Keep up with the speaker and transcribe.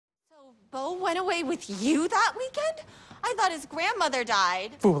Bo went away with you that weekend? I thought his grandmother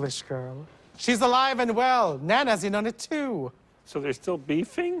died. Foolish girl. She's alive and well. Nana's in on it, too. So they're still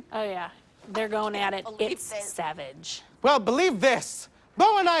beefing? Oh, yeah. They're going at it. It's this. savage. Well, believe this.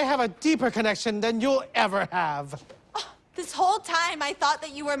 Bo and I have a deeper connection than you'll ever have. Oh, this whole time I thought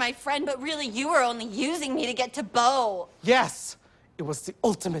that you were my friend, but really you were only using me to get to Bo. Yes, it was the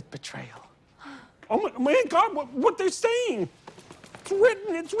ultimate betrayal. Oh my God, what they're saying. It's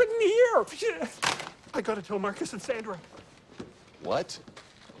written here. I gotta tell Marcus and Sandra. What?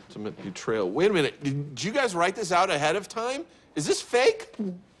 Ultimate betrayal. Wait a minute, did you guys write this out ahead of time? Is this fake?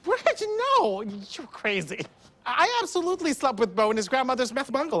 Where did you know? You're crazy. I absolutely slept with Bo in his grandmother's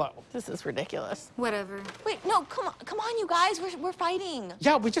meth bungalow. This is ridiculous. Whatever. Wait, no, come on, you guys. We're fighting.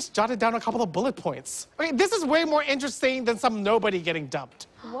 Yeah, we just jotted down a couple of bullet points. Okay, this is way more interesting than some nobody getting dumped.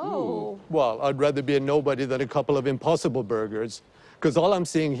 Whoa. Well, I'd rather be a nobody than a couple of impossible burgers. Because all I'm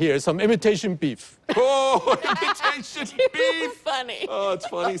seeing here is some imitation beef. Oh, imitation beef! Funny. Oh, it's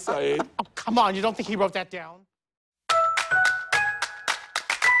funny, Saeed. Oh, come on, you don't think he wrote that down?